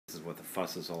is what the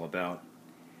fuss is all about.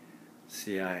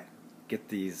 See, I get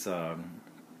these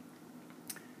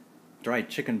dried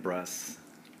chicken breasts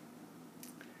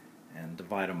and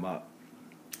divide them up.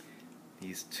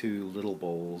 These 2 little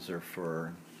bowls are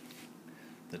for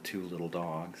the 2 little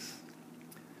dogs.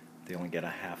 They only get a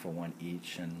half of one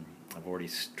each, and I've already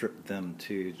stripped them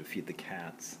too to feed the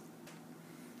cats,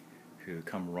 who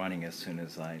come running as soon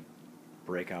as I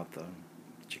break out the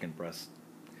chicken breast,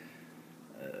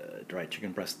 dried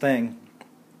chicken breast thing.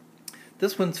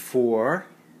 This one's for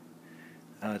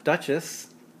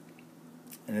Duchess,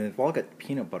 and they've all got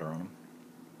peanut butter on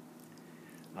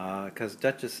them, because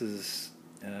Duchess is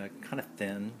kind of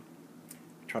thin.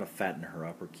 Try to fatten her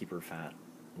up or keep her fat.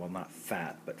 Well, not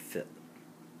fat, but fit.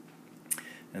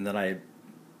 And then I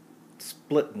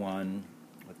split one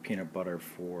with peanut butter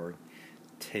for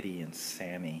Teddy and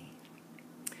Sammy.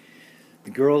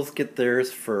 The girls get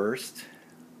theirs first,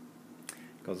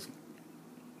 goes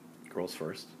girls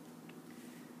first,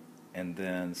 and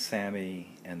then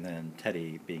Sammy, and then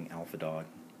Teddy, being alpha dog.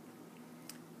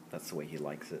 That's the way he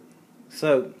likes it.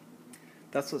 So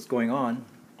that's what's going on.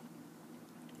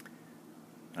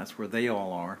 That's where they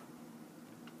all are.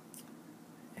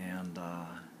 And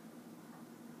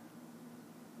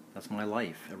that's my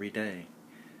life every day.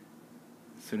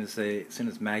 As soon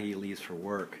as Maggie leaves for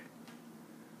work,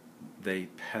 they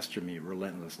pester me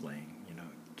relentlessly. You know,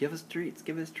 give us treats,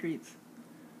 give us treats.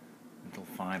 Until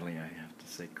finally I have to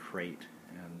say crate,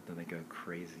 and then they go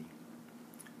crazy.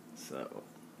 So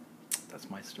that's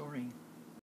my story.